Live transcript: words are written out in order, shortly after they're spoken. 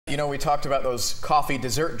You know, we talked about those coffee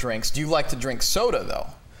dessert drinks. Do you like to drink soda, though?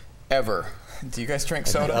 Ever? Do you guys drink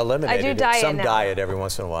soda? Eliminated I do diet some now. diet every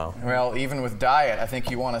once in a while. Well, even with diet, I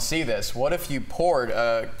think you want to see this. What if you poured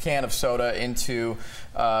a can of soda into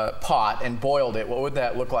a pot and boiled it? What would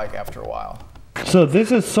that look like after a while? So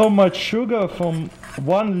this is so much sugar from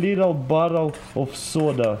one little bottle of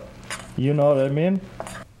soda. You know what I mean?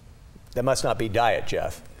 That must not be diet,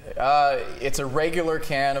 Jeff. It's a regular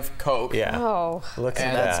can of Coke. Yeah. Oh. Look at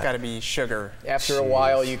And that. That's got to be sugar. After a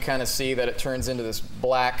while, you kind of see that it turns into this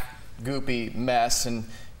black, goopy mess, and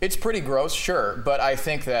it's pretty gross, sure, but I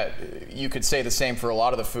think that you could say the same for a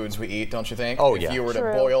lot of the foods we eat, don't you think? Oh, if yeah. you were to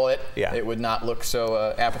True. boil it, Yeah. it would not look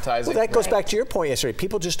so appetizing. Well, that goes back to your point yesterday.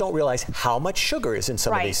 People just don't realize how much sugar is in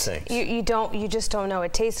some of these things. You just don't know.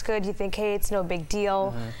 It tastes good. You think, hey, it's no big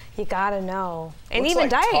deal. You gotta know. And Looks even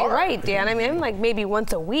like diet, tar. right, Dan? I mean, I'm like maybe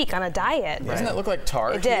once a week on a diet. Doesn't that look like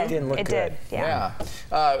tar? It to you? did. It didn't look it good. did. Yeah.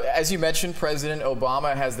 As you mentioned, President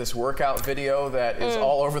Obama has this workout video that is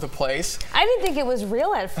all over the place. I didn't think it was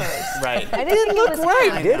real at first. Right. I didn't think it was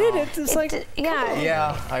Right, did it? It's like, yeah.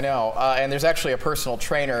 Yeah, I know. And there's actually a personal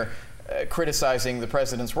trainer criticizing the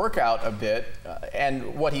president's workout a bit.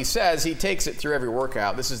 And what he says, he takes it through every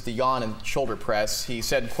workout. This is the yawn and shoulder press. He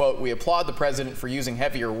said, quote, "We applaud the president for using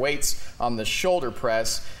heavier weights on the shoulder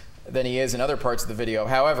press than he is in other parts of the video.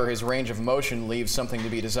 However, his range of motion leaves something to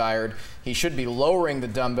be desired. He should be lowering the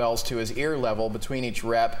dumbbells to his ear level between each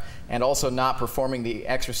rep and also not performing the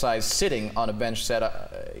exercise sitting on a bench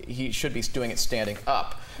set. He should be doing it standing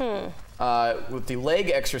up." With the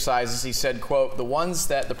leg exercises, he said, quote, "The ones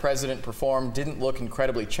that the president performed didn't look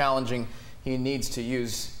incredibly challenging. He needs to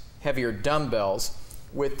use heavier dumbbells."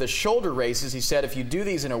 With the shoulder raises, he said, if you do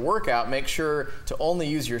these in a workout, make sure to only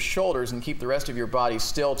use your shoulders and keep the rest of your body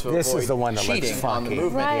still to This avoid is the one that looks cheating on the funky.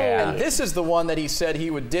 movement. Right. And this is the one that he said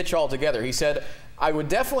he would ditch altogether. He said, "I would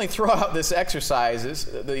definitely throw out this exercises,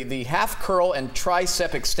 the half curl and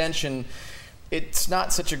tricep extension. It's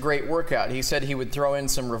not such a great workout." He said he would throw in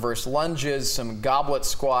some reverse lunges, some goblet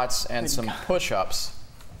squats, and some push-ups.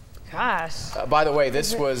 Gosh. By the way,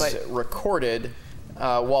 this was recorded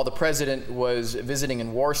while the president was visiting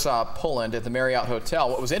in Warsaw, Poland at the Marriott Hotel.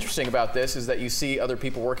 What was interesting about this is that you see other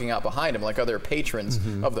people working out behind him, like other patrons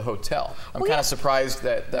of the hotel. I'm kind of surprised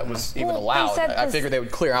that that was even allowed. I figured they would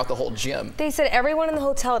clear out the whole gym. They said everyone in the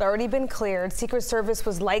hotel had already been cleared. Secret Service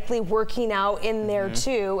was likely working out in there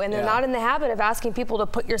too, and they're not in the habit of asking people to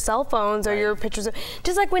put your cell phones or your pictures.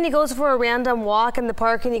 Just like when he goes for a random walk in the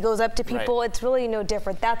park and he goes up to people, it's really no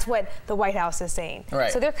different. That's what the White House is saying.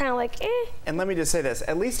 Right. So they're kind of like, eh. And let me just say this,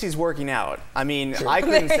 at least he's working out. I mean, I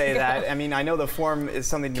couldn't say that. I mean, I know the form is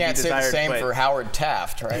something to be desired. Can't say the same for Howard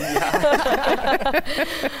Taft, right?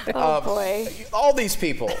 Oh boy. All these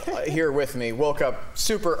people here with me woke up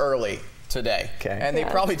super early today, and they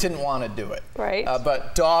probably didn't want to do it. Right.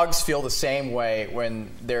 But dogs feel the same way when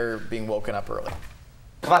they're being woken up early.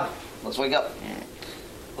 Come on, let's wake up.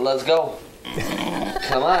 Let's go.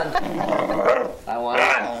 Come on. I want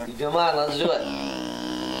it. Come on, let's do it.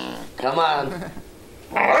 Come on.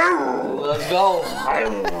 Let's go.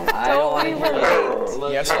 I don't want to hear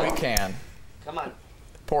it. Yes, we can. Come on.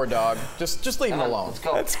 Poor dog. Just leave him alone.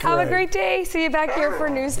 Let's go. Have a great day. See you back here for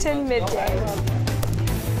News 10 Midday.